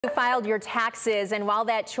You filed your taxes, and while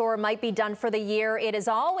that chore might be done for the year, it is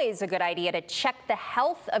always a good idea to check the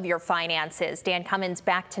health of your finances. Dan Cummins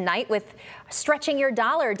back tonight with Stretching Your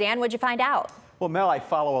Dollar. Dan, what'd you find out? Well, Mel, I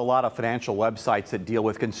follow a lot of financial websites that deal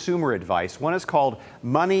with consumer advice. One is called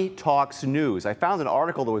Money Talks News. I found an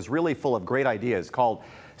article that was really full of great ideas called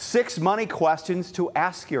 6 Money Questions to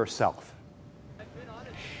Ask Yourself.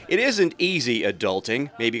 It isn't easy adulting.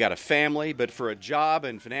 Maybe you got a family, but for a job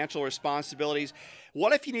and financial responsibilities,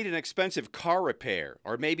 what if you need an expensive car repair,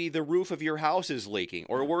 or maybe the roof of your house is leaking,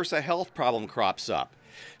 or worse, a health problem crops up?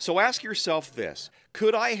 So ask yourself this: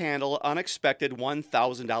 could I handle an unexpected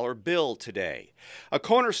 $1,000 bill today? A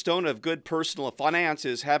cornerstone of good personal finance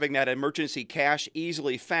is having that emergency cash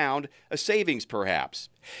easily found, a savings perhaps.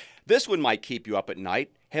 This one might keep you up at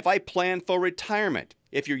night. Have I planned for retirement?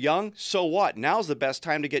 If you're young, so what? Now's the best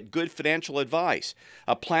time to get good financial advice,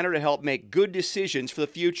 a planner to help make good decisions for the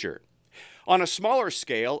future. On a smaller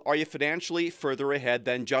scale, are you financially further ahead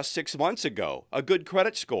than just 6 months ago? A good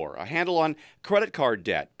credit score, a handle on credit card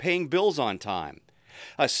debt, paying bills on time.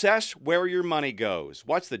 Assess where your money goes.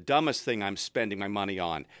 What's the dumbest thing I'm spending my money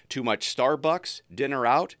on? Too much Starbucks? Dinner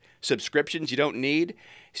out? Subscriptions you don't need?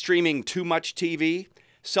 Streaming too much TV?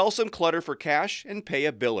 Sell some clutter for cash and pay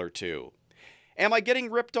a bill or two. Am I getting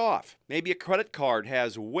ripped off? Maybe a credit card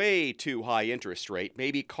has way too high interest rate.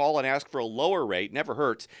 Maybe call and ask for a lower rate. Never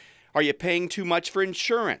hurts. Are you paying too much for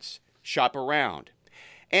insurance? Shop around.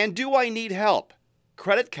 And do I need help?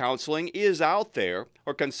 Credit counseling is out there,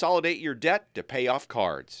 or consolidate your debt to pay off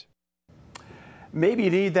cards. Maybe you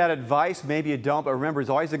need that advice, maybe you don't, but remember, it's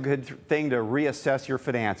always a good thing to reassess your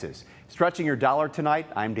finances. Stretching Your Dollar tonight,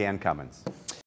 I'm Dan Cummins.